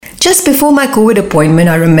Just before my COVID appointment,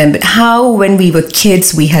 I remembered how when we were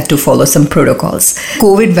kids, we had to follow some protocols.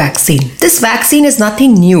 COVID vaccine. This vaccine is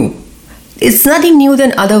nothing new. It's nothing new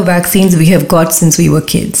than other vaccines we have got since we were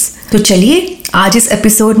kids. तो चलिए आज इस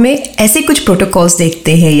episode में ऐसे कुछ protocols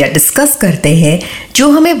देखते हैं या डिस्कस करते हैं जो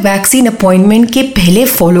हमें वैक्सीन अपॉइंटमेंट के पहले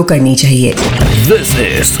फॉलो करनी चाहिए. This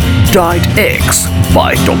is Diet X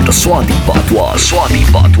by Dr. Swati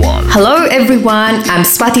Patwal. Hello everyone, I'm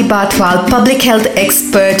Swati Patwal, public health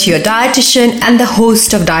expert, your dietitian and the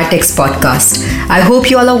host of Diet X podcast. I hope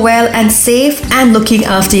you all are well and safe and looking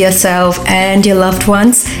after yourself and your loved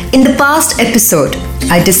ones. In the past episode,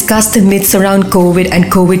 I discussed the myths around COVID and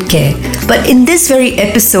COVID care. But in this very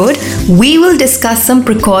episode, we will discuss some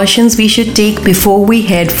precautions we should take before we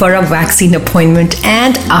head for a vaccine appointment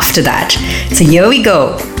and after that. So here we go.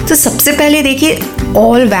 तो सबसे पहले देखिए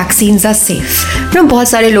all vaccines are safe. बहुत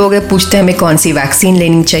सारे लोग हैं पूछते हैं हमें कौन सी वैक्सीन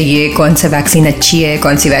लेनी चाहिए, कौन सा वैक्सीन अच्छी है,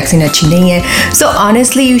 कौन सी वैक्सीन अच्छी नहीं है. So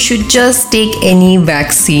honestly, you should just take any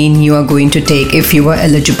vaccine you are going to take if you are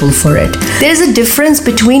eligible for it. There is a difference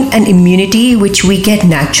between an immunity which we get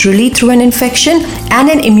naturally through an infection and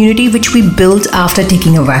an immunity which we build after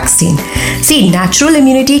taking a vaccine. See, natural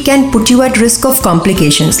immunity can put you at risk of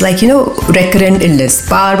complications like recurrent illness.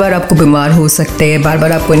 बार-बार आपको बीमार हो सकते हैं,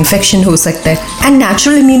 बार-बार आपको infection हो सकता है. एंड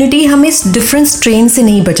नेचुरल इम्यूनिटी हमें इस डिफरेंट स्ट्रेन से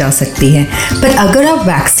नहीं बचा सकती है. पर अगर आप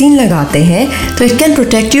वैक्सीन लगाते हैं तो it can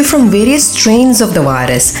protect you from various strains of the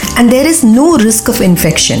virus and there is no risk of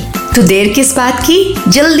infection. तो देर किस बात की,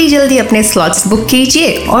 जल्दी अपने स्लॉट्स बुक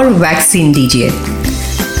कीजिए और वैक्सीन लीजिए.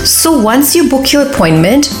 So once you book your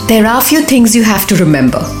appointment, there are few things you have to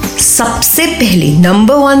remember. सबसे पहले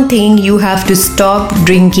number one thing, you have to stop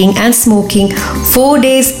drinking and smoking 4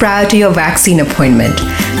 days prior to your vaccine appointment.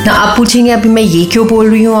 Now आप पूछेंगे अभी मैं ये क्यों बोल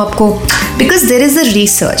रही हूँ आपको? Because there is a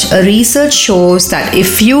research. A research shows that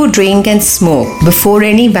if you drink and smoke before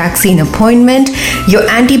any vaccine appointment, your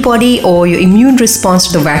antibody or your immune response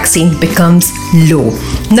to the vaccine becomes low.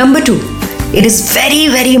 Number two, it is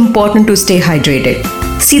very important to stay hydrated.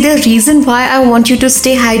 See, the reason why I want you to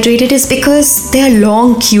stay hydrated is because there are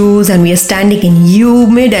long queues and we are standing in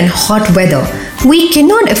humid and hot weather. We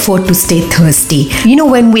cannot afford to stay thirsty.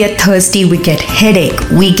 When we are thirsty, we get headache,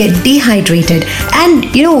 we get dehydrated. And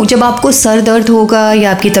जब आपको sir दर्द होगा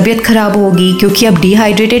या आपकी तबीयत खराब होगी क्योंकि आप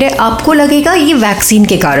dehydrated है, आपको लगेगा ये वैक्सीन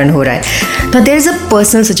के कारण हो रहा है. Now there is a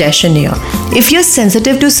personal suggestion here. If you're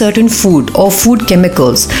sensitive to certain food or food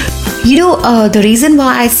chemicals, the reason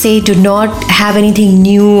why I say do not have anything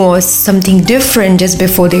new or something different just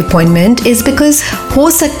before the appointment is because हो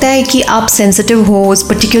सकता है कि आप sensitive हो उस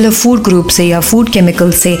particular food group से या food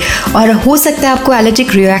chemical से और हो सकता है आपको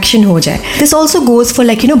allergic reaction हो जाए. This also goes for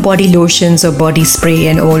body lotions or body spray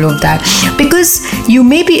and all of that because you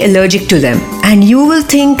may be allergic to them and you will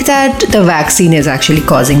think that the vaccine is actually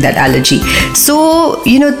causing that allergy. So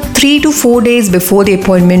 3 to 4 days before the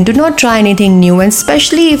appointment, do not try anything new, and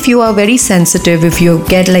especially if you are very sensitive, if you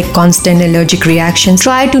get constant allergic reactions,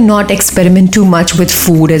 try to not experiment too much with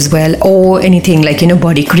food as well or anything like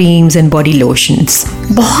body creams and body lotions.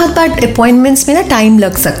 बहुत बार appointments में time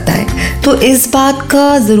लग सकता है, तो इस बात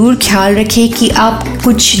का ज़रूर ख्याल रखिए कि आप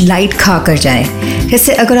कुछ लाइट खा कर जाएं.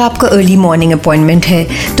 जैसे अगर आपका अर्ली मॉर्निंग अपॉइंटमेंट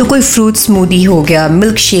है तो कोई फ्रूट स्मूदी हो गया,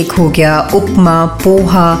 मिल्क शेक हो गया, उपमा,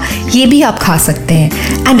 पोहा, ये भी आप खा सकते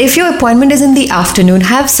हैं. And if your appointment is in the afternoon,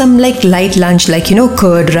 have some light lunch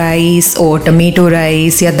curd rice और टमेटो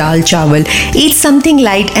राइस या dal chawal. Eat something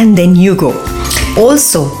light and then you go.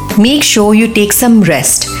 Also, make sure you take some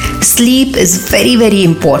rest. Sleep is very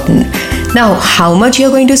important. Now, how much you're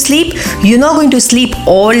going to sleep? You're not going to sleep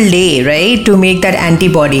all day, right? To make that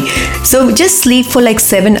antibody. So just sleep for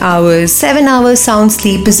 7 hours. 7 hours sound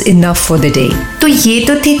sleep is enough for the day. तो ये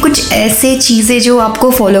तो थे कुछ ऐसे चीज़ें जो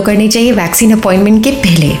आपको follow करनी चाहिए वैक्सीन अपॉइंटमेंट के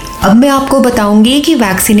पहले. अब मैं आपको बताऊंगी कि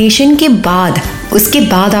वैक्सीनेशन के बाद उसके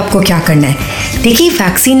बाद आपको क्या करना है. देखिए,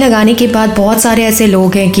 वैक्सीन लगाने के बाद बहुत सारे ऐसे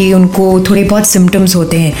लोग हैं कि उनको थोड़े बहुत सिम्टम्स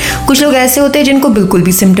होते हैं. कुछ लोग ऐसे होते हैं जिनको बिल्कुल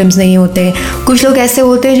भी सिम्टम्स नहीं होते हैं, कुछ लोग ऐसे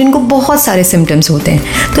होते हैं जिनको बहुत सारे सिम्टम्स होते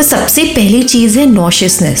हैं. तो सबसे पहली चीज़ है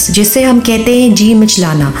नॉशियसनेस, जिसे हम कहते हैं जी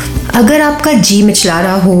मिचलाना. अगर आपका जी मिचला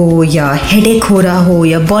रहा हो या हेडेक हो रहा हो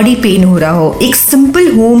या बॉडी पेन हो रहा हो, एक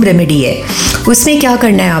सिंपल होम रेमेडी है. उसमें क्या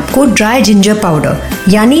करना है आपको, ड्राई जिंजर पाउडर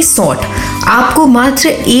यानी सौंठ, आपको मात्र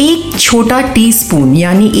 1 छोटा टीस्पून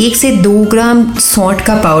यानी 1 से 2 ग्राम सौंठ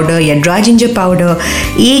का पाउडर या ड्राई जिंजर पाउडर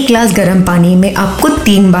 1 ग्लास गर्म पानी में आपको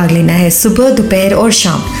 3 बार लेना है, सुबह, दोपहर और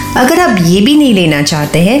शाम. अगर आप ये भी नहीं लेना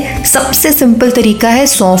चाहते हैं, सबसे सिंपल तरीका है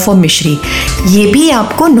सौंफ और मिश्री. ये भी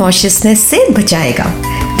आपको नॉशियसनेस से बचाएगा.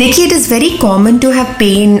 देखिए, it is very common to have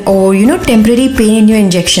pain or temporary pain in your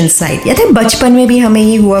injection site. या तो बचपन में भी हमें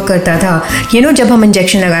ये हुआ करता था, जब हम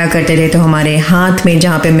इंजेक्शन लगाया करते थे तो हमारे हाथ में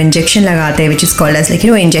जहाँ पे हम इंजेक्शन लगाते हैं, which is called as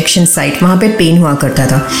injection site, वहाँ पे पेन हुआ करता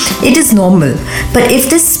था. It is normal, but if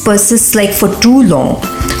this persists like for too long,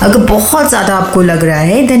 अगर बहुत ज़्यादा आपको लग रहा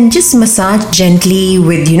है, then just massage gently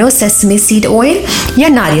with sesame seed oil या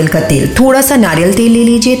नारियल का तेल. थोड़ा सा नारियल तेल ले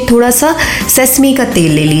लीजिए, थोड़ा सा सेसमी का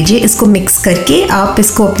तेल ले लीजिए, इसको मिक्स करके आप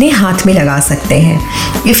इसको अपने हाथ में लगा सकते हैं.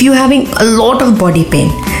 If you having a lot of body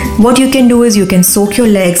pain, what you can do is you can soak your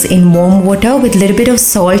legs in warm water with little bit of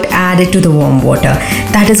salt added to the warm water.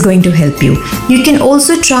 That is going to help you. You can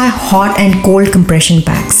also try hot and cold compression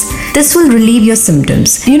packs. This will relieve your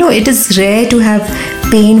symptoms. It is rare to have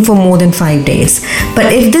pain for more than 5 days.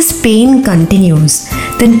 But if this pain continues,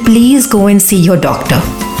 then please go and see your doctor.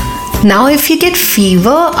 Now if you get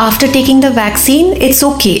fever after taking the vaccine, it's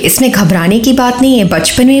okay. इसमें घबराने की बात नहीं है.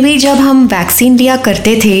 बचपन में भी जब हम वैक्सीन लिया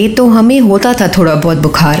करते थे तो हमें होता था थोड़ा बहुत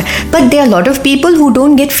बुखार. But there are a lot of people who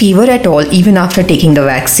don't get fever at all even after taking the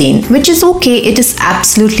vaccine, which is okay. It is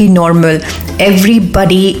absolutely normal. Every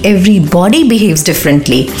body behaves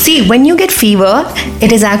differently. See, when you get fever,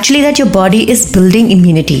 it is actually that your body is building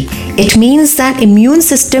immunity. It means that immune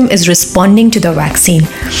system is responding to the vaccine.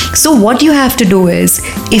 So what you have to do is,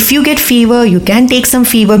 if you get fever, you can take some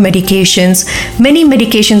fever medications. Many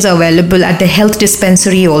medications are available at the health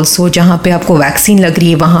dispensary also. जहाँ पे आपको vaccine लग रही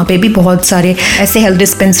है वहाँ पे भी बहुत सारे ऐसे हेल्थ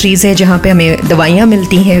डिस्पेंसरीज है जहाँ पे हमें दवाइयाँ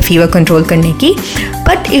मिलती हैं फीवर कंट्रोल करने की.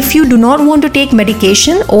 But if you do not want to take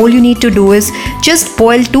medication, all you need to do is just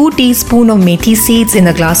boil 2 teaspoons of methi seeds in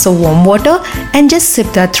a glass of warm water and just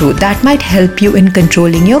sip that through. That might help you in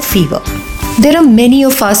controlling your fever. There are many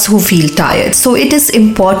of us who feel tired, so it is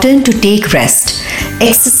important to take rest.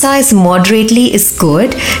 Exercise moderately is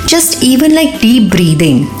good, just even like deep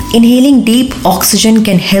breathing. Inhaling deep oxygen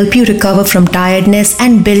can help you recover from tiredness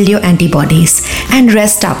and build your antibodies. And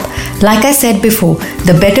rest up. Like I said before,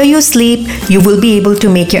 the better you sleep, you will be able to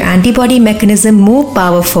make your antibody mechanism more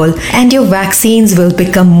powerful and your vaccines will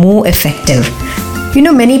become more effective.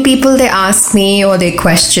 Many people, they ask me or they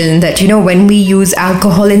question that, when we use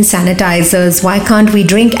alcohol in sanitizers, why can't we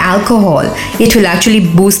drink alcohol? It will actually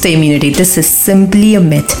boost the immunity. This is simply a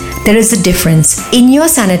myth. There is a difference. In your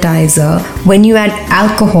sanitizer, when you add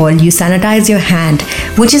alcohol, you sanitize your hand,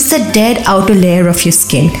 which is the dead outer layer of your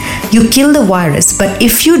skin. You kill the virus, but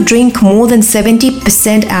if you drink more than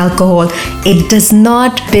 70% alcohol, it does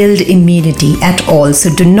not build immunity at all.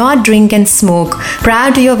 So do not drink and smoke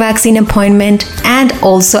prior to your vaccine appointment and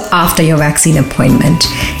also after your vaccine appointment.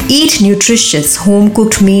 Eat nutritious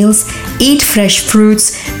home-cooked meals, eat fresh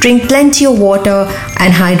fruits, drink plenty of water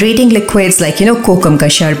and hydrating liquids like, kokum ka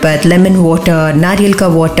sharbat, lemon water, nariyal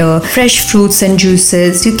ka water, fresh fruits and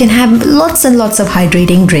juices. You can have lots and lots of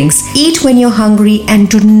hydrating drinks. Eat when you're hungry and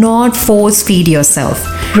do not force feed yourself.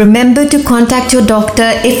 Remember to contact your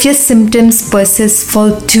doctor if your symptoms persist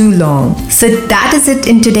for too long. So that is it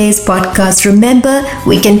in today's podcast. Remember,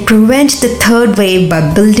 we can prevent the third wave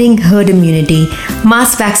by building herd immunity.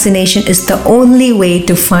 Mass vaccination is the only way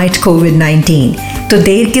to fight COVID-19. तो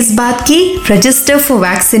देर किस बात की? Register for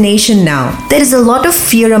vaccination now. There is a lot of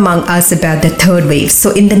fear among us about the third wave.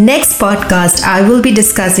 So in the next podcast, I will be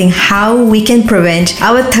discussing how we can prevent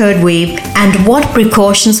our third wave and what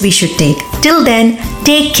precautions we should take. Till then,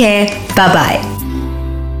 take care. Bye-bye.